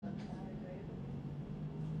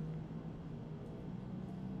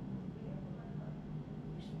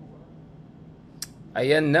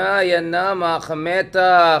Ayan na mga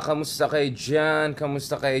kameta. Kamusta kayo dyan?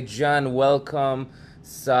 Kamusta kayo dyan? Welcome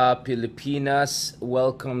sa Pilipinas.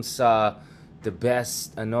 Welcome sa the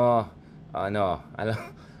best, mamaya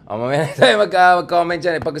na tayo mag-comment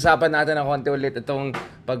dyan. Pag-usapan natin ng konti ulit itong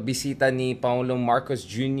pagbisita ni Pangulong Marcos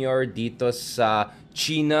Jr. dito sa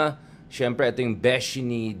China. Siyempre, ito yung beshi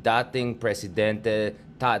ni dating Presidente,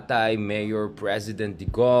 Tatay, Mayor, President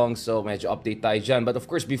Digong. So, medyo update tayo dyan. But of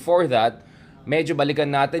course, before that, medyo balikan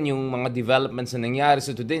natin yung mga developments na nangyari.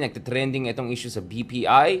 So today, nagtitrending itong issue sa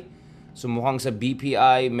BPI. So mukhang sa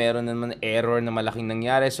BPI, meron naman error na malaking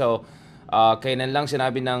nangyari. So kailan lang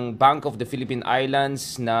sinabi ng Bank of the Philippine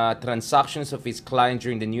Islands na transactions of its client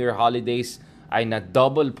during the New Year holidays ay na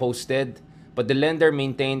double posted. But the lender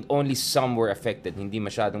maintained only some were affected. Hindi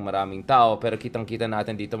masyadong maraming tao. Pero kitang-kita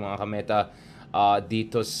natin dito mga kameta,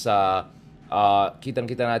 dito sa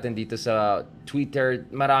kitang-kita natin dito sa Twitter,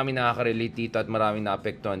 marami nakaka-relate dito at marami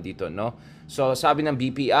naapektuhan dito, no? So, sabi ng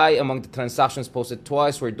BPI, among the transactions posted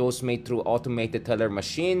twice were those made through automated teller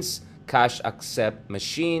machines, cash accept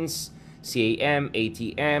machines, CAM,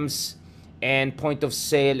 ATMs, and point of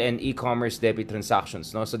sale and e-commerce debit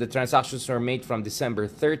transactions, no? So, the transactions were made from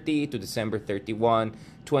December 30 to December 31,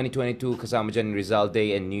 2022, kasama dyan Rizal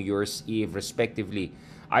Day and New Year's Eve, respectively.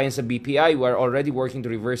 Ayon sa BPI, we are already working to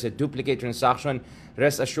reverse a duplicate transaction.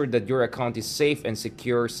 Rest assured that your account is safe and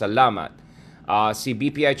secure. Salamat. Si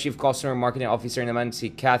BPI Chief Customer Marketing Officer naman, si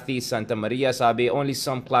Kathy Santa Maria, sabi, only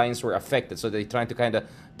some clients were affected. So they're trying to kind of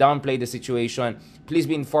downplay the situation. Please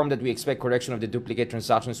be informed that we expect correction of the duplicate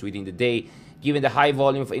transactions within the day. Given the high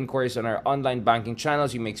volume of inquiries on our online banking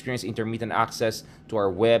channels, you may experience intermittent access to our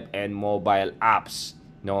web and mobile apps.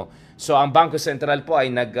 No? So ang Bangko Sentral po ay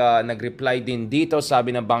nag-reply din dito.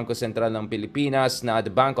 Sabi ng Bangko Sentral ng Pilipinas na the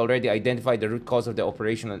bank already identified the root cause of the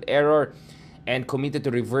operational error and committed to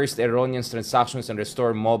reverse the erroneous transactions and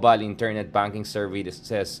restore mobile internet banking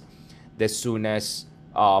services as soon as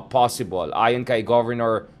possible. Ayon kay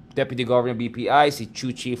Deputy Governor BPI, si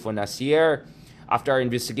Chuchi Fonasier, after our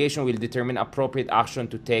investigation, we'll determine appropriate action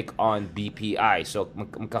to take on BPI. So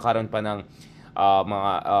magkakaroon pa ng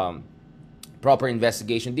mga proper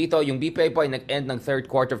investigation dito. Yung BPI po ay nag-end ng third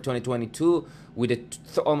quarter of 2022 with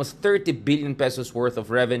almost 30 billion pesos worth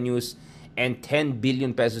of revenues and 10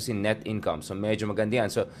 billion pesos in net income. So medyo maganda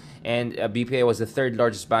yan. So, and BPI was the third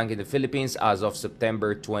largest bank in the Philippines as of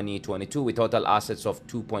September 2022 with total assets of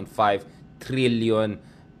 2.5 trillion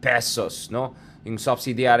pesos, no? Yung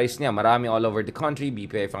subsidiaries niya, marami all over the country,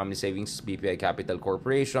 BPI Family Savings, BPI Capital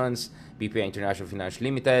Corporations, BPI International Finance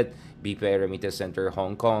Limited, BPI Remittance Center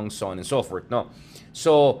Hong Kong, so on and so forth, no?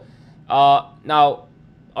 So, now,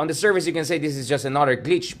 on the surface, you can say this is just another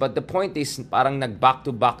glitch, but the point is, parang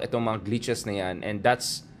nag-back-to-back itong mga glitches na yan, and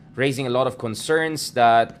that's raising a lot of concerns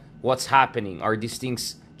that what's happening? Are these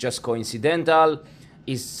things just coincidental?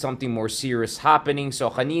 Is something more serious happening? So,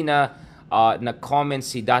 kanina, nag-comment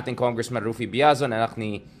si dating Congressman Rufy Biazon, anak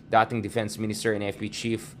ni dating Defense Minister and AFP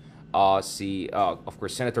Chief, of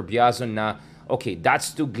course, Senator Biazon, na, okay,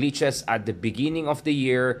 that's two glitches at the beginning of the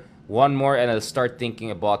year, one more and I'll start thinking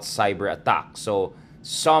about cyber attack. So,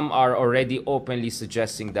 some are already openly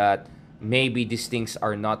suggesting that maybe these things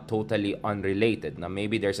are not totally unrelated. Now,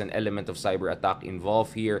 maybe there's an element of cyber attack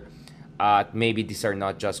involved here, at maybe these are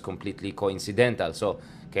not just completely coincidental. So,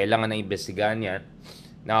 kailangan na imbestigahan yan.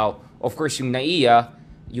 Now, of course, yung NAIA,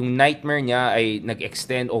 yung nightmare niya ay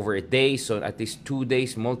nag-extend over a day. So, at least 2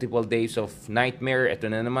 days, multiple days of nightmare. Ito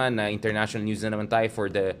na naman, na international news na naman tayo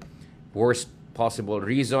for the worst possible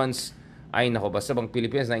reasons. Ay, nako, basta bang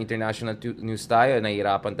Pilipinas na international news tayo,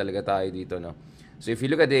 nahihirapan talaga tayo dito, no? So, if you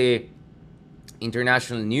look at the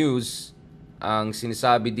international news, ang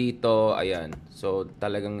sinasabi dito, ayan. So,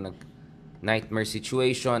 talagang nightmare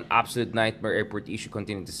situation, absolute nightmare, airport issue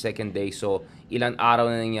continuing the second day. So, ilan araw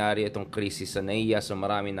na nangyari itong krisis sa NAIA. So,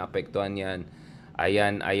 marami naapektuhan yan.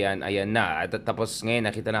 Ayan na. At tapos ngayon,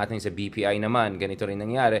 nakita natin sa BPI naman, ganito rin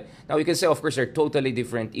nangyari. Now, we can say, of course, they're totally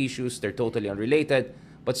different issues. They're totally unrelated.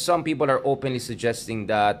 But some people are openly suggesting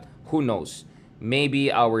that, who knows, maybe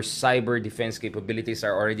our cyber defense capabilities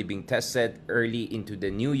are already being tested early into the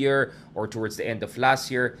new year or towards the end of last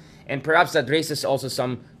year. And perhaps that raises also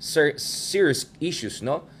some serious issues,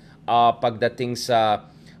 no? Pagdating sa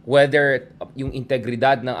whether yung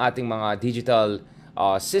integridad ng ating mga digital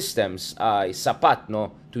systems ay sapat,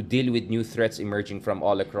 no, to deal with new threats emerging from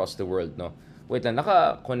all across the world, no? Wait lang,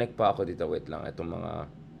 naka-connect pa ako dito. Wait lang, itong mga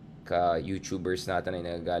ka-YouTubers natin ay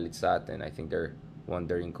nagagalit sa atin. I think they're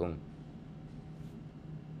wondering kung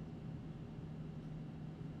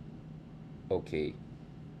okay.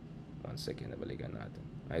 1 second, nabalikan natin.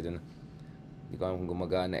 I don't know. Hindi ko alam kung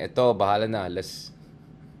gumagana. Ito, bahala na.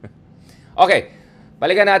 Okay,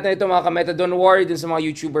 balikan natin ito mga kameta. Don't worry dun sa mga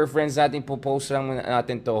YouTuber friends natin. Popost lang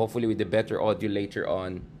natin to hopefully with the better audio later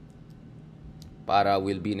on. Para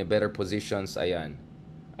we'll be in a better positions. Ayan.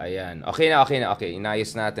 Ayan. Okay na, okay na. Okay,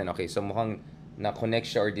 inayos natin. Okay, so mukhang na-connect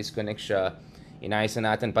siya or disconnect siya. Inayos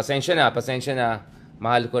na natin. Pasensya na, pasensya na.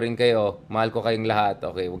 Mahal ko rin kayo. Mahal ko kayong lahat.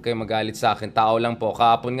 Okay, huwag kayong magalit sa akin. Tao lang po.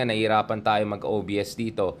 Kahapon nga, nahihirapan tayo mag-OBS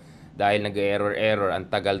dito. Dahil nag-error. Ang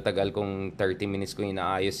tagal-tagal kong 30 minutes ko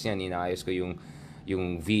inaayos yan. Inaayos ko yung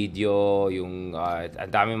video, yung ang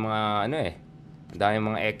dami mga ano eh. Ang dami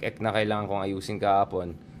mga ek-ek na kailangan kong ayusin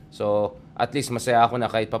kahapon. So, at least masaya ako na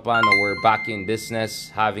kahit papano we're back in business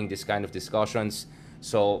having this kind of discussions.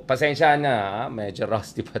 So, pasensya na, medyo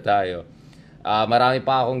rusty pa tayo. Marami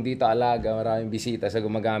pa akong dito alaga, maraming bisita sa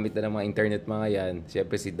gumagamit na ng mga internet mga yan.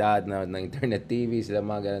 Siyempre si dad na ng internet TV, sila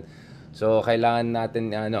mga ganun. So, kailangan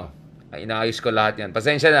natin, inaayos ko lahat yan.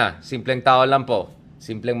 Pasensya na, simpleng tao lang po.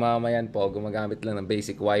 Simpleng mamamayan po, gumagamit lang ng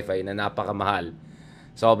basic wifi na napakamahal.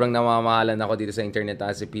 Sobrang namamahalan ako dito sa internet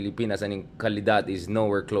sa Pilipinas and yung kalidad is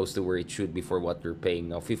nowhere close to where it should be for what we're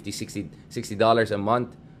paying. No? $50, $60 a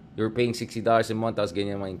month. You're paying $60 a month, tapos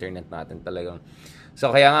ganyan mga internet natin talagang.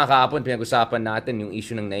 So kaya nga kahapon pinag-usapan natin yung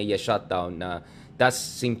issue ng NAIA shutdown na that's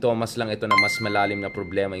simptomas lang ito na mas malalim na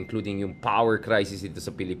problema including yung power crisis dito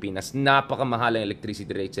sa Pilipinas. Napakamahal ang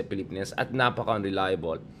electricity rate sa Pilipinas at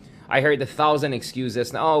napaka-unreliable. I heard 1,000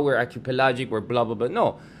 excuses na, we're archipelagic, we're blah, blah, blah.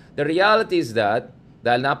 No. The reality is that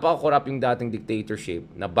dahil napaka-corrupt yung dating dictatorship,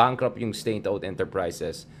 na bankrupt yung state-owned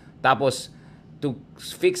enterprises. Tapos, to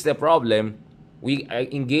fix the problem, we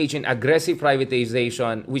engage in aggressive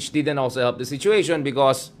privatization which didn't also help the situation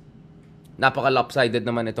because napaka-lopsided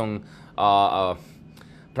naman itong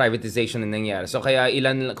privatization na nangyari. So kaya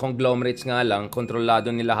ilan conglomerates nga lang, kontrolado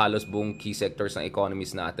nila halos buong key sectors ng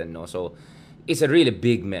economies natin. No? So it's a really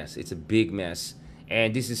big mess. It's a big mess.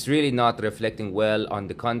 And this is really not reflecting well on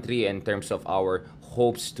the country in terms of our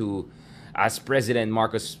hopes to, as President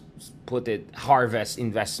Marcos put it, harvest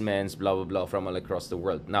investments, blah, blah, blah, from all across the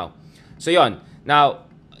world. Now, so yon. Now,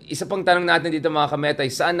 isa pang tanong natin dito mga kametay,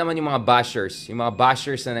 saan naman yung mga bashers? Yung mga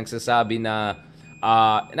bashers na nagsasabi na,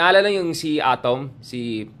 naalala yung si Atom,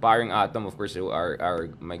 si Paring Atom, of course,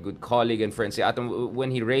 my good colleague and friend, si Atom, when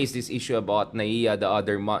he raised this issue about NAIA the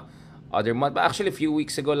other month, but actually a few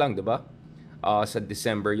weeks ago lang, diba? Sa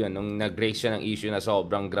December yun, nung nag-raise siya ng issue na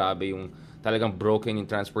sobrang grabe yung talagang broken yung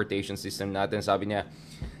transportation system natin. Sabi niya,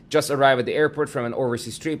 just arrived at the airport from an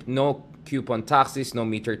overseas trip, no coupon taxis, no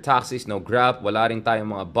meter taxis, no Grab, wala rin tayong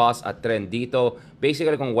mga bus at tren dito.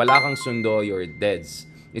 Basically, kung wala kang sundo, you're deads.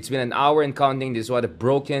 It's been an hour and counting. This is what a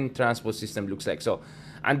broken transport system looks like. So,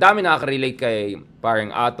 ang dami nakaka-relate kay Paring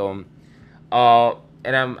Atom.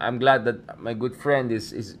 And I'm glad that my good friend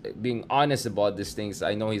is being honest about these things.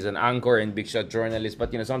 I know he's an anchor and big shot journalist, but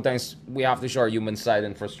sometimes we have to show our human side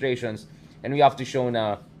and frustrations, and we have to show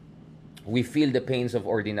na we feel the pains of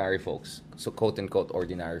ordinary folks. So quote-unquote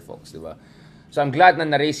ordinary folks, di ba? So I'm glad na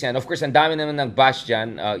na-raise yan. Of course, ang dami naman nag-bash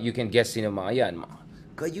dyan. You can guess sino mga yan. Mga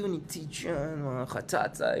ka-unity dyan, mga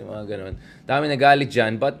katatay, mga ganun. Dami nagalit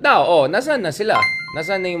dyan. But now, nasaan na sila?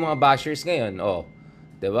 Nasaan na yung mga bashers ngayon?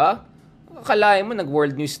 Di ba? Akalain mo,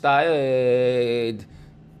 nag-world news tayo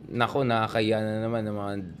Nako, nakakaya na naman ng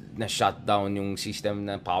mga na-shutdown yung system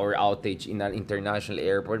na power outage in an international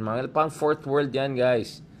airport. Mga pang fourth world yan,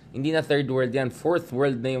 guys. Hindi na third world yan. Fourth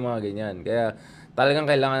world na yung mga ganyan. Kaya talagang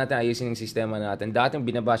kailangan natin ayusin yung sistema natin. Dating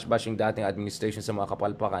binabash-bash yung dating administration sa mga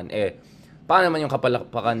kapalpakan. Paano naman yung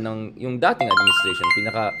kapalpakan ng yung dating administration,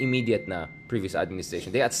 pinaka-immediate na previous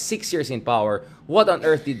administration? They had 6 years in power. What on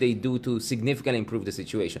earth did they do to significantly improve the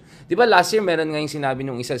situation? Di ba last year meron nga yung sinabi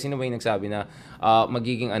nung isa, sino ba yung nagsabi na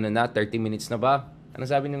magiging 30 minutes na ba? Ano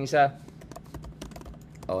sabi nung isa?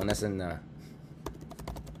 Nasan na?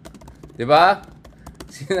 Di ba?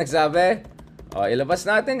 Sino nagsabi? Ilabas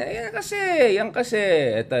natin. Yan kasi.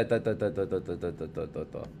 Ito.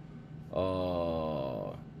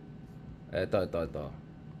 Ito.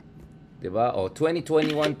 Diba?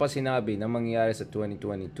 2021 pa sinabi na mangyayari sa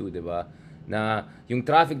 2022, diba? Na yung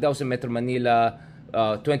traffic daw sa Metro Manila,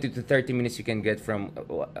 20 to 30 minutes you can get from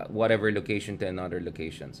whatever location to another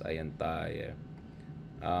locations. Ayan tayo.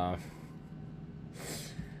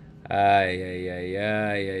 Ay,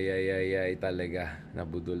 talaga.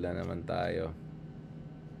 Nabudol na naman tayo.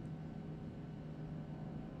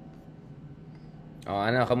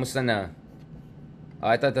 Kamusta na?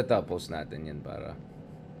 Ito, post natin yan para.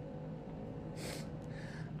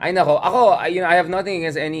 Ay nako, ako, I have nothing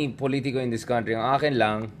against any politico in this country. Ang akin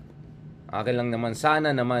lang naman, sana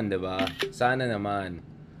naman, diba? Sana naman.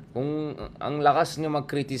 Kung ang lakas nyo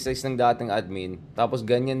mag-criticize ng dating admin, tapos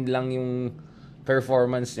ganyan lang yung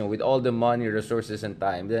performance, with all the money, resources, and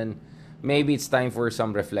time, then maybe it's time for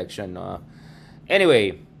some reflection.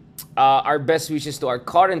 Anyway, our best wishes to our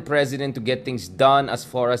current president to get things done as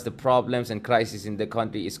far as the problems and crises in the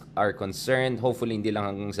country are concerned. Hopefully, hindi lang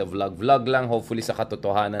hanggang sa vlog-vlog lang. Hopefully, sa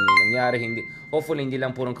katotohanan ng nangyari. Hopefully, hindi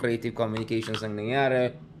lang purong creative communications ang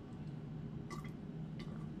nangyari.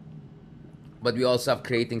 But we also have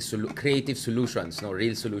creative solutions,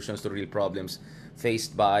 real solutions to real problems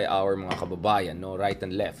faced by our mga kababayan, right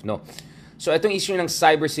and left, So itong issue ng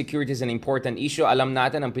cybersecurity is an important issue. Alam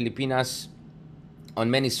natin ang Pilipinas on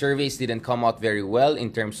many surveys didn't come out very well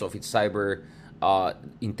in terms of its cyber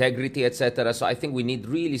integrity, etc. So I think we need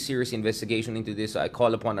really serious investigation into this. So I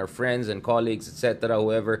call upon our friends and colleagues, etc.,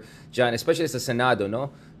 whoever, John, especially sa Senado,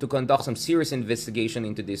 to conduct some serious investigation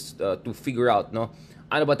into this to figure out,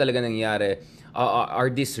 ano ba talaga nangyari? Are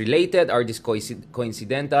this related? Are this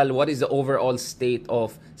coincidental? What is the overall state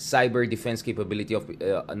of cyber defense capability of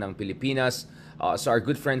ng Pilipinas? So our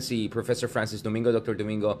good friend si Professor Francis Domingo, Dr.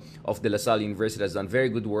 Domingo of De La Salle University has done very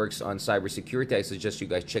good works on cybersecurity. I suggest you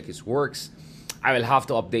guys check his works. I will have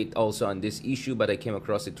to update also on this issue, but I came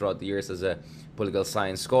across it throughout the years as a political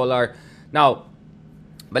science scholar. Now,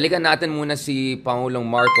 balikan natin muna si Pangulong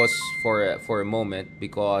Marcos for a moment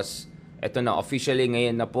because eto na, officially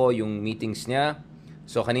ngayon na po yung meetings niya.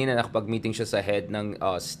 So kanina nakapag-meeting siya sa head ng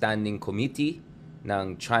standing committee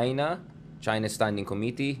ng China Standing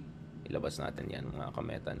Committee. Ilabas natin yan mga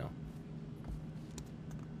kameta,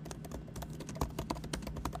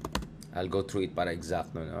 I'll go through it para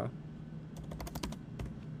exact,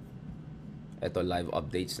 Ito, live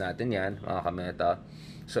updates natin yan, mga kameta.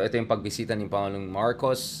 So ito yung pagbisita ni Pangulong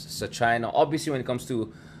Marcos sa China. Obviously, when it comes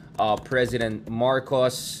to President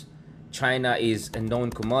Marcos, China is a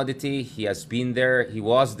known commodity. He has been there. He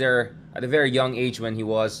was there at a very young age when he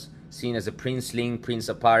was seen as a princeling,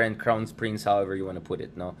 prince apparent, crown prince, however you want to put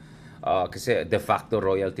it, kasi de facto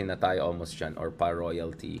royalty na tayo almost dyan, or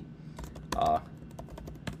pa-royalty.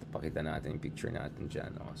 Pakita natin yung picture natin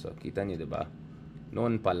dyan. So, kita niyo, diba?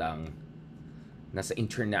 Noon pa lang, nasa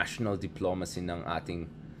international diplomacy ng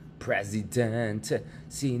ating president.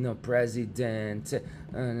 Sino president?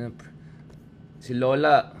 Si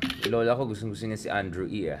Lola ko, gusto niya si Andrew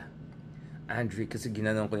E. Andrew, kasi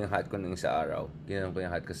ginanong ko yung hat ko nung sa araw. Ginanong ko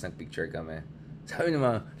yung hat kasi nag-picture kami. Sabi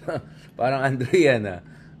naman, parang Andrew yan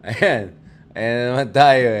Ayan. Ayan naman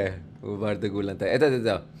tayo Bubardagulan tayo.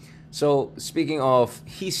 Ito. So, speaking of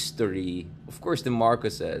history, of course, the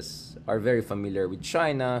Marcoses are very familiar with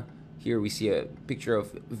China. Here we see a picture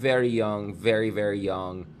of very young, very, very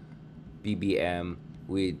young BBM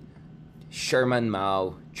with Chairman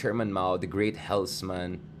Mao, the great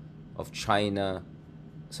helmsman of China.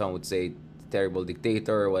 Some would say terrible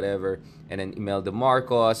dictator or whatever. And then Imelda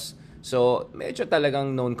Marcos. So, medyo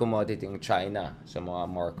talagang known commodity ng China sa mga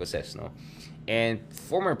Marcoses, And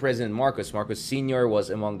former President Marcos Sr. was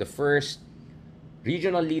among the first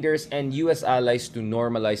regional leaders and U.S. allies to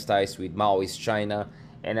normalize ties with Maoist China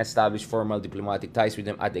and establish formal diplomatic ties with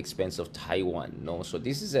them at the expense of Taiwan. So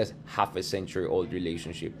this is a half a century old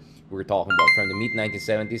relationship we're talking about from the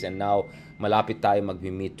mid-1970s and now malapit tayo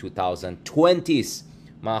mid-2020s,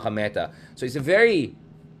 mga kameta. So it's a very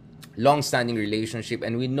long-standing relationship,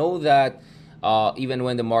 and we know that even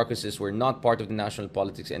when the Marcoses were not part of the national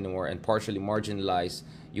politics anymore and partially marginalized,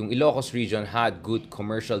 yung Ilocos region had good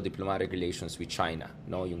commercial diplomatic relations with China,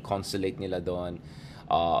 yung consulate nila doon.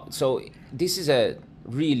 So this is a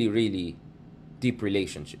really, really deep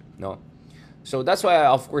relationship, So that's why,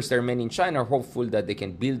 of course, there are many in China are hopeful that they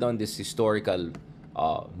can build on this historical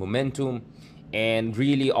momentum and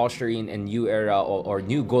really usher in a new era or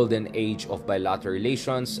new golden age of bilateral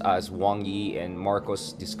relations, as Wang Yi and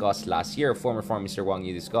Marcos discussed last year. Former Foreign Minister Wang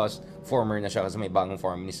Yi discussed. Former na siya kasi may bagong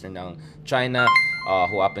Foreign Minister ng China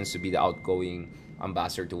who happens to be the outgoing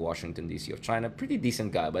ambassador to Washington, D.C. of China. Pretty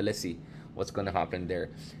decent guy, but let's see what's going to happen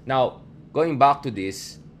there. Now, going back to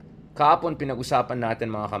this, kahapon pinag-usapan natin,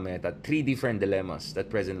 mga kameta, 3 different dilemmas that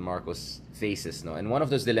President Marcos faces, And one of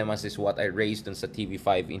those dilemmas is what I raised on sa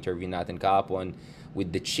TV5 interview natin kahapon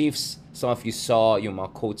with the chiefs. Some of you saw yung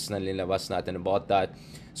mga quotes na nilabas natin about that.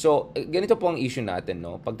 So, ganito po ang issue natin,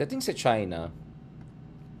 Pagdating sa China,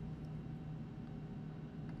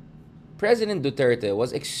 President Duterte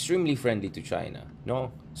was extremely friendly to China,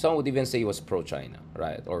 Some would even say he was pro-China,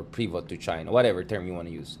 right? Or pivot to China, whatever term you want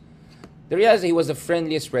to use. The reality, he was the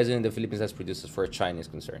friendliest president the Philippines has produced as far as China is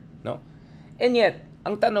concerned, And yet,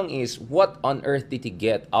 ang tanong is, what on earth did he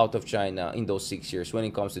get out of China in those 6 years when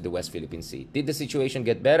it comes to the West Philippine Sea? Did the situation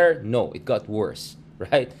get better? No, it got worse,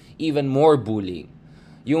 right? Even more bullying.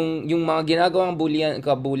 yung mga ginagawang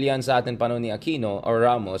kabulian sa atin panon ni Aquino or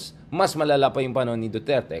Ramos, mas malala pa yung panon ni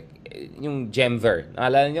Duterte. Yung Gemver.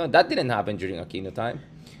 Naalala nyo? That didn't happen during Aquino time.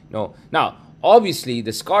 No. Now, obviously,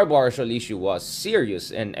 the Scarborough issue was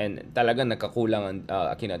serious and talagang nagkakulang ang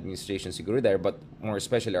Aquino administration siguro there, but more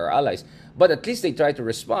especially our allies. But at least they tried to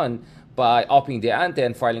respond by upping the ante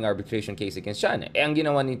and filing arbitration case against China. Ang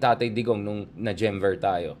ginawa ni Tatay Digong nung na-Gemver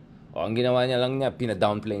tayo, ang ginawa niya lang niya,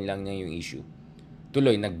 pina-downplay lang niya yung issue.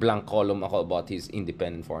 Tuloy, nag-blank column ako about his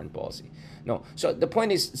independent foreign policy. No. So, the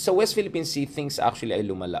point is, sa West Philippine Sea, things actually ay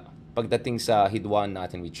lumala. Pagdating sa hidwaan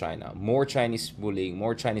natin with China. More Chinese bullying,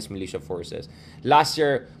 more Chinese militia forces. Last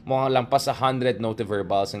year, mga lampas sa 100 note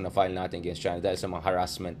verbals ang na-file natin against China dahil sa mga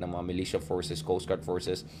harassment ng mga militia forces, Coast Guard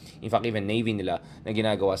forces, in fact, even Navy nila na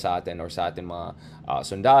ginagawa sa atin or sa atin mga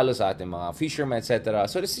sundalo, sa atin mga fishermen, etc.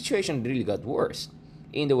 So, the situation really got worse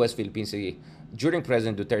in the West Philippine Sea during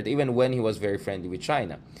President Duterte, even when he was very friendly with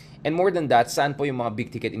China. And more than that, saan po yung mga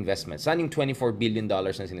big-ticket investments? Saan yung $24 billion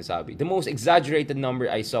na sinasabi? The most exaggerated number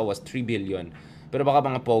I saw was $3 billion. Pero baka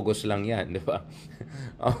mga pogos lang yan, di ba?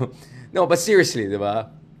 No, but seriously, di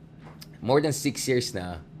ba? More than 6 years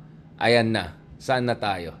na, ayan na. Saan na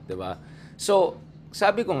tayo, di ba? So,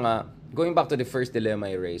 sabi ko nga, going back to the first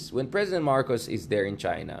dilemma I raised, when President Marcos is there in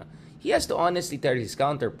China, he has to honestly tell his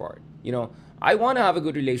counterpart, you know, I want to have a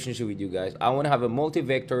good relationship with you guys. I want to have a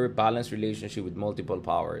multi-vector, balanced relationship with multiple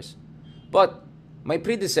powers. But my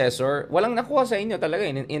predecessor, walang nakuha sa inyo talaga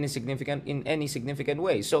in any significant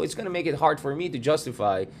way. So it's going to make it hard for me to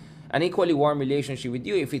justify an equally warm relationship with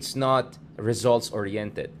you if it's not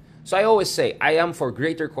results-oriented. So I always say, I am for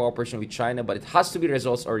greater cooperation with China, but it has to be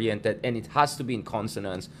results-oriented and it has to be in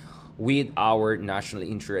consonance with our national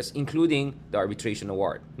interests, including the arbitration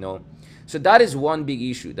award. No? So that is one big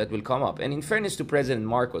issue that will come up. And in fairness to President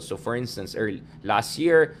Marcos, so for instance, last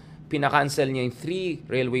year, pinakancel niya yung 3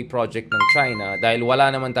 railway project ng China dahil wala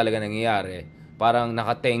naman talaga nangyayari. Parang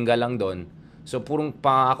nakatenga lang doon. So purong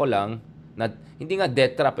pangako lang, na, hindi nga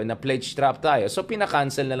debt trap, na pledge trap tayo. So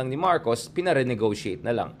pinakancel na lang ni Marcos, pina-renegotiate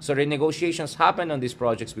na lang. So renegotiations happened on these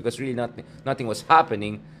projects because really nothing was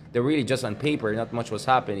happening. They're really just on paper, not much was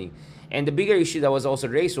happening. And the bigger issue that was also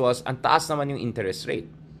raised was, ang taas naman yung interest rate.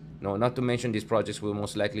 No, not to mention these projects will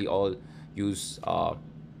most likely all use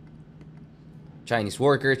Chinese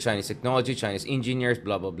workers, Chinese technology, Chinese engineers,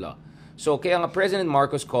 blah, blah, blah. So, kaya nga President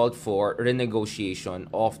Marcos called for renegotiation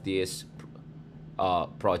of this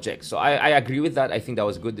project. So, I agree with that. I think that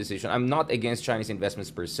was a good decision. I'm not against Chinese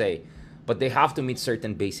investments per se, but they have to meet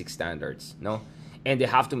certain basic standards, no? And we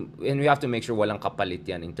have to make sure walang kapalit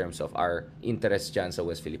yan in terms of our interests dyan sa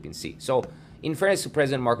West Philippine Sea. So, in fairness to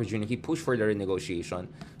President Marcos Jr., he pushed for the renegotiation.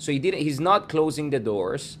 So he's not closing the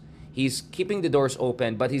doors. He's keeping the doors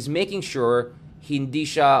open, but he's making sure hindi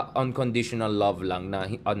siya unconditional love lang na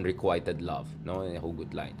unrequited love. No, a whole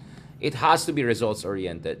good line. It has to be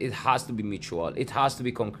results-oriented. It has to be mutual. It has to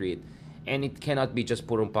be concrete. And it cannot be just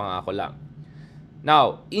purong pangako lang.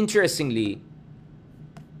 Now, interestingly,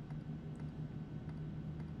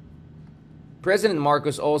 President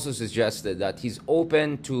Marcos also suggested that he's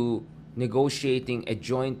open to negotiating a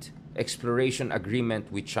joint exploration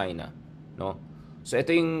agreement with China, no? So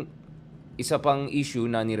ito yung isa pang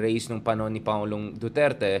issue na ni-raise nung panon ni Pangulong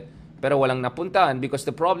Duterte pero walang napuntahan because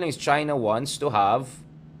the problem is China wants to have,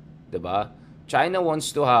 'di ba? China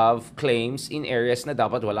wants to have claims in areas na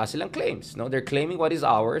dapat wala silang claims, no? They're claiming what is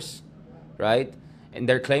ours, right? And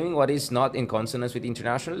they're claiming what is not in consonance with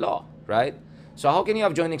international law, right? So how can you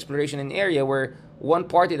have joint exploration in an area where one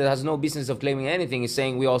party that has no business of claiming anything is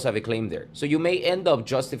saying we also have a claim there? So you may end up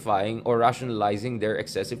justifying or rationalizing their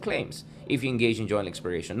excessive claims if you engage in joint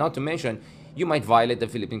exploration. Not to mention, you might violate the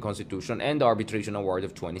Philippine Constitution and the arbitration award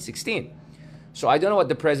of 2016. So I don't know what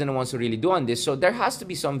the president wants to really do on this. So there has to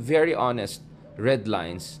be some very honest red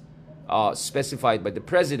lines specified by the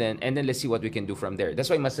president, and then let's see what we can do from there. That's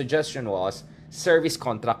why my suggestion was service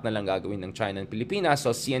contract na lang gagawin ng China and Pilipinas.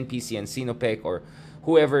 So CNPC and Sinopec or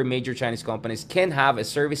whoever major Chinese companies can have a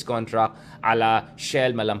service contract a la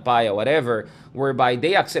Shell, Malampaya, whatever, whereby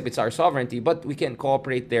they accept it's our sovereignty, but we can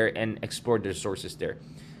cooperate there and explore the resources there.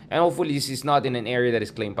 And hopefully this is not in an area that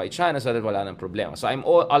is claimed by China so that wala nang problema. So I'm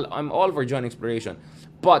all for joint exploration,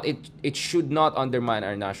 but it should not undermine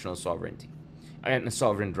our national sovereignty and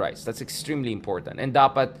sovereign rights. That's extremely important. And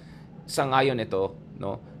dapat sangayon ito,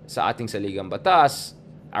 no, sa ating saligang batas,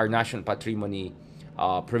 our national patrimony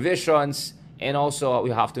provisions, and also we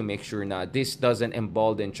have to make sure na this doesn't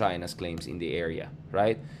embolden China's claims in the area,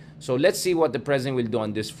 right? So let's see what the president will do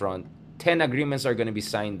on this front. 10 agreements are going to be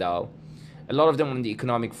signed out. A lot of them on the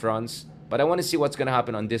economic fronts, but I want to see what's going to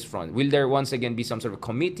happen on this front. Will there once again be some sort of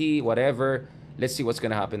committee, whatever? let's see what's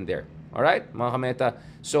gonna happen there. All right, mga kameta.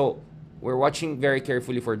 So, we're watching very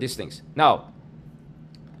carefully for these things. Now,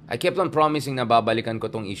 I kept on promising na babalikan ko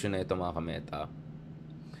tong issue na ito, mga kameta.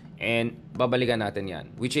 And babalikan natin yan.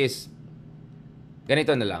 Which is,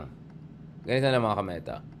 ganito na lang. Ganito na mga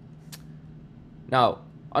kameta. Now,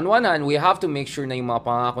 on one hand, we have to make sure na yung mga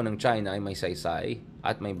pangako ng China ay may saysay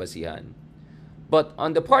at may basihan. But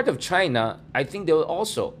on the part of China, I think they will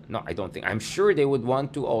also, no, I don't think, I'm sure they would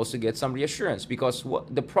want to also get some reassurance, because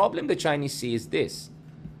the problem the Chinese see is this.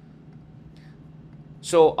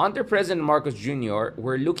 So under President Marcos Jr.,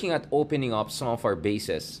 we're looking at opening up some of our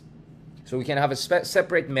bases. So we can have a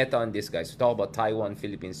separate meta on this, guys. We talk about Taiwan,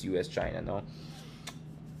 Philippines, US, China, no?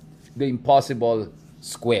 The impossible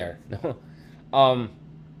square, no?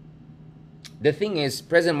 The thing is,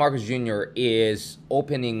 President Marcos Jr. is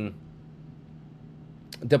opening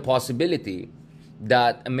the possibility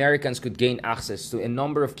that Americans could gain access to a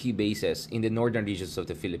number of key bases in the northern regions of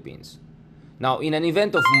the Philippines. Now, in an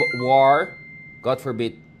event of war, God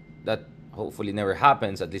forbid that hopefully never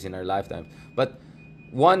happens, at least in our lifetime, but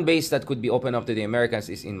one base that could be opened up to the Americans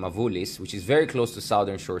is in Mavulis, which is very close to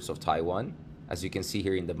southern shores of Taiwan. As you can see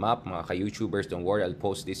here in the map, mga ka-YouTubers, don't worry, I'll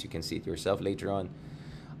post this, you can see it yourself later on.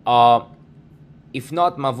 If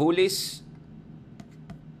not Mavulis,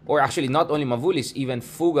 or actually not only Mavulis, even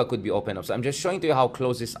Fuga could be opened up. So I'm just showing to you how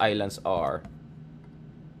close these islands are.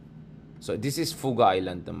 So this is Fuga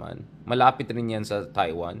Island naman. Malapit rin yan sa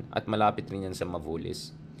Taiwan at malapit rin yan sa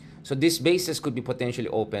Mavulis. So these bases could be potentially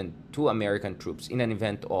opened to American troops in an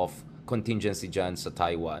event of contingency dyan sa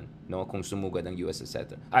Taiwan, no? Kung sumugad ng US,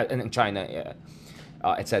 etc. And China,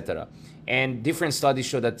 etc. And different studies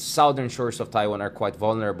show that southern shores of Taiwan are quite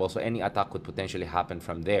vulnerable, so any attack could potentially happen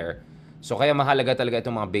from there. So kaya mahalaga talaga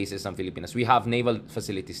itong mga bases ng Pilipinas. We have naval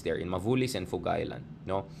facilities there in Mavulis and Fuga Island,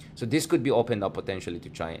 no? So this could be opened up potentially to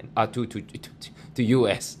China, to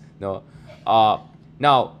US, no?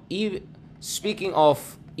 Now, speaking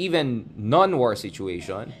of even non-war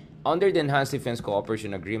situation, under the Enhanced Defense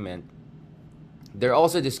Cooperation Agreement, there are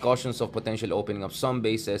also discussions of potential opening of some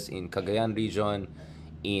bases in Cagayan region,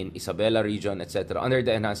 in Isabela region, etc. under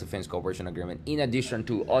the Enhanced Defense Cooperation Agreement, in addition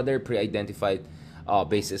to other pre-identified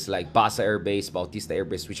bases like Basa Air Base, Bautista Air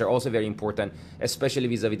Base, which are also very important, especially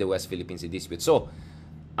vis-a-vis the West Philippines dispute. So,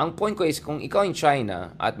 ang point ko is, kung ikaw in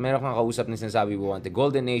China at meron kang kausap na sinasabi, we want a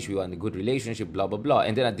golden age, we want a good relationship, blah, blah, blah,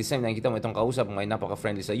 and then at the same time, nakikita mo itong kausap mo ay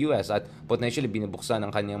napaka-friendly sa US at potentially binubuksan ang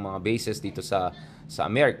kanyang mga bases dito sa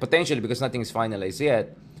America, potentially because nothing is finalized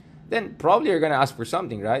yet, then probably you're gonna ask for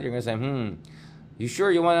something, right? You're gonna say, you sure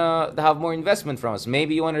you wanna have more investment from us?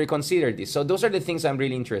 Maybe you wanna reconsider this. So those are the things I'm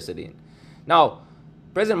really interested in. Now,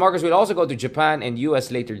 President Marcos will also go to Japan and US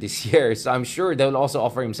later this year, so I'm sure they'll also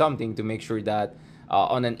offer him something to make sure that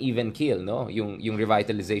on an even keel, no? Yung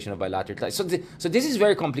revitalization of bilateral ties. So this is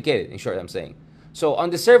very complicated, in short, I'm saying. So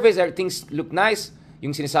on the surface, things look nice.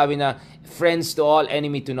 Yung sinasabi na friends to all,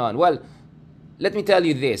 enemy to none. Well, let me tell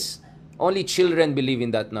you this. Only children believe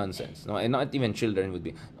in that nonsense. No, and not even children would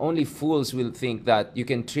be. Only fools will think that you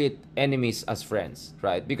can treat enemies as friends,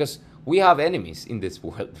 right? Because we have enemies in this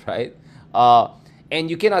world, right? And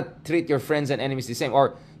you cannot treat your friends and enemies the same.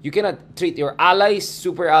 Or you cannot treat your allies,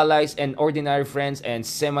 super allies, and ordinary friends, and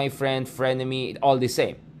semi-friend, frenemy, all the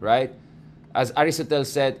same, right? As Aristotle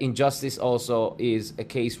said, injustice also is a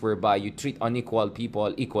case whereby you treat unequal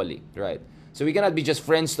people equally, right? So we cannot be just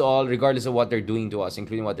friends to all, regardless of what they're doing to us,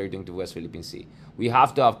 including what they're doing to West Philippine Sea. We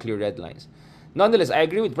have to have clear red lines. Nonetheless, I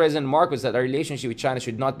agree with President Marcos that our relationship with China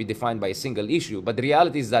should not be defined by a single issue. But the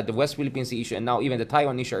reality is that the West Philippine Sea issue and now even the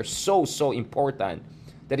Taiwan issue are so important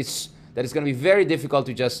that it's going to be very difficult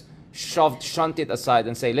to just shunt it aside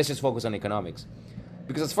and say, let's just focus on economics.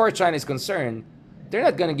 Because as far as China is concerned, they're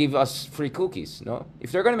not going to give us free cookies, no?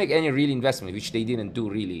 If they're going to make any real investment, which they didn't do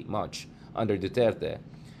really much under Duterte,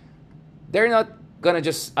 they're not going to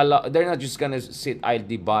just sit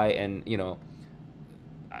idly by and,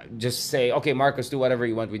 just say, okay, Marcos, do whatever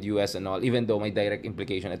you want with US and all, even though may direct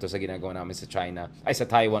implication ito sa ginagawa namin sa China, ay sa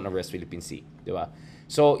Taiwan or West Philippine Sea, di ba?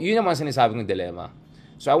 So, yun naman sinasabi kong dilemma.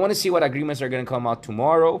 So, I want to see what agreements are going to come out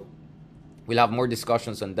tomorrow. We'll have more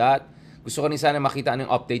discussions on that. Gusto ko rin sana makita anong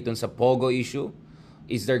update dun sa Pogo issue.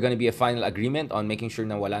 Is there going to be a final agreement on making sure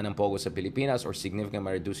na wala ng Pogo sa Pilipinas or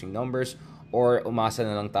significantly reducing numbers? Or umasa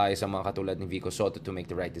na lang tayo sa mga katulad ni Vico Soto to make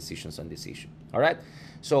the right decisions on this issue. Alright?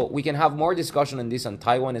 So, we can have more discussion on this on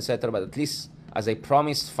Taiwan, etc. But at least, as I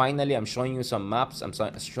promised, finally, I'm showing you some maps. I'm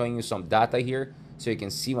showing you some data here. so you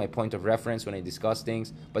can see my point of reference when I discuss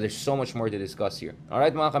things. But there's so much more to discuss here.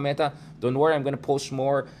 Alright mga kameta, don't worry, I'm gonna post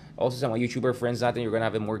more. Also sa mga YouTuber friends natin, you're gonna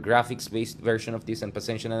have a more graphics-based version of this. And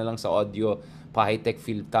pasensya na lang sa audio, pa-high-tech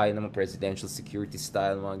feel tayo ng presidential security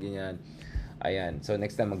style, mga ganyan. Ayan, so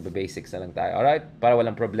next time magbe-basics na lang tayo. Alright? Para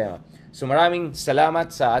walang problema. So maraming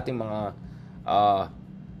salamat sa ating mga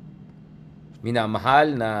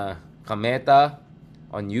minamahal na kameta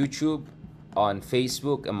on YouTube, on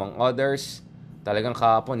Facebook, among others. Talagang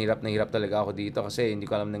kahapon, hirap na hirap talaga ako dito kasi hindi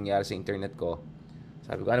ko alam nangyari sa internet ko.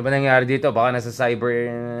 Sabi ko, ano ba nangyari dito? Baka nasa cyber,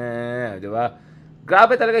 di ba?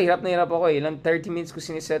 Grabe talaga, hirap na hirap ako. Ilang 30 minutes ko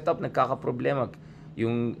siniset up, nagkakaproblema.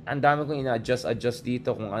 Yung, ang dami kong ina-adjust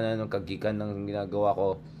dito kung ano kagikan ng ginagawa ko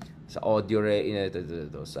sa audio,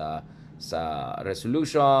 sa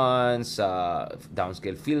resolution, sa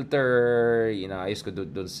downscale filter, inaayos ko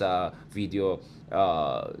doon sa video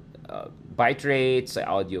bitrate, sa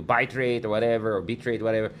audio bitrate or whatever, or bitrate,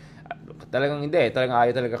 whatever. Talagang hindi, talagang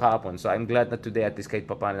ayaw talaga kahapon. So I'm glad that today at least kahit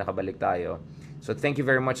paano nakabalik tayo. So thank you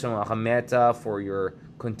very much sa mga kameta for your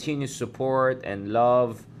continuous support and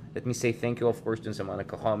love. Let me say thank you of course dun sa mga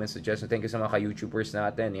nagka-comment, suggestion. Thank you sa mga ka-YouTubers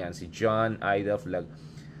natin. Yan, si John, Ida,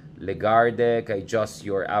 Legarde, kay Just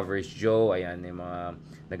Your Average Joe. Ayan, yung mga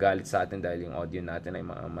nagalit sa atin dahil yung audio natin ay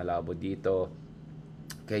mga malabo dito.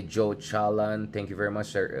 Kay Joe Chalan, thank you very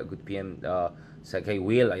much sir. Good PM. Kay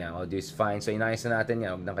Will, ayan, audio is fine. So inayos na natin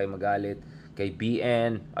yan, huwag na kayo magalit. Kay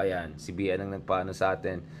BN, ayan, si BN ang nagpaano sa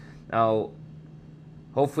atin. Now,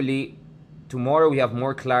 hopefully, tomorrow we have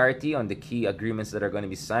more clarity on the key agreements that are going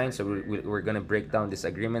to be signed. So we're going to break down these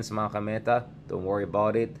agreements, mga kameta. Don't worry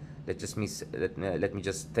about it. Let me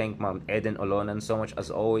just thank Ma'am Eden Olonan so much as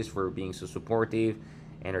always for being so supportive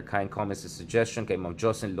and her kind comments and suggestion. Kay Ma'am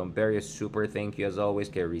Jocelyn Lomberio, super thank you as always.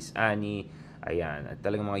 Kay Riz Annie, ayan, at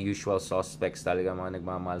talagang mga usual suspects talaga mga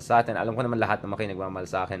nagmamahal sa atin. Alam ko naman lahat naman kayo nagmamahal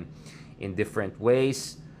sa akin in different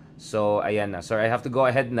ways. So ayan na. Sorry, I have to go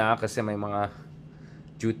ahead na kasi may mga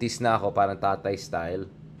duties na ako, parang tatay style.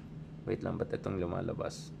 Wait lang, ba't itong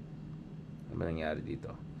lumalabas? Ano ba nangyari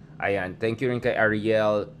dito? Ayan, thank you rin kay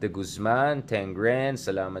Ariel de Guzman, Tengren,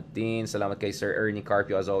 salamat din. Salamat kay Sir Ernie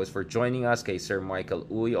Carpio as always for joining us. Kay Sir Michael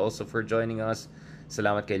Uy also for joining us.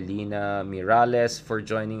 Salamat kay Lina Mirales for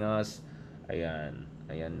joining us. Ayan,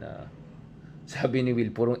 ayan na. Sabi ni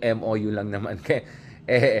Will, purong MOU lang naman.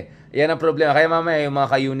 Yan ang problema. Kaya mamaya yung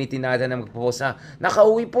mga ka-unity natin na magpo-post na,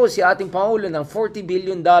 nakauwi po si ating Pangulo ng $40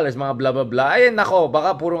 billion, mga blah blah blah. Ayan, nako,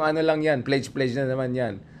 baka purong ano lang yan. Pledge na naman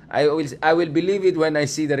yan. I will believe it when I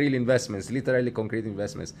see the real investments. Literally concrete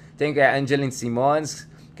investments. Thank you kay Angeline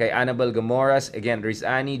Simons, kay Annabel Gamoras, again, Riz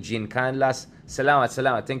Annie, Jean Canlas.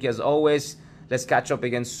 Salamat. Thank you as always. Let's catch up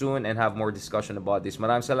again soon and have more discussion about this.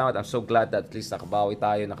 Maraming salamat. I'm so glad that at least nakabawi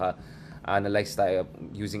tayo, analyze tayo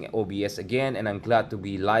using OBS again, and I'm glad to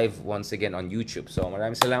be live once again on YouTube. So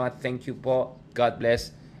maraming salamat, thank you po, God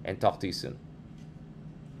bless, and talk to you soon.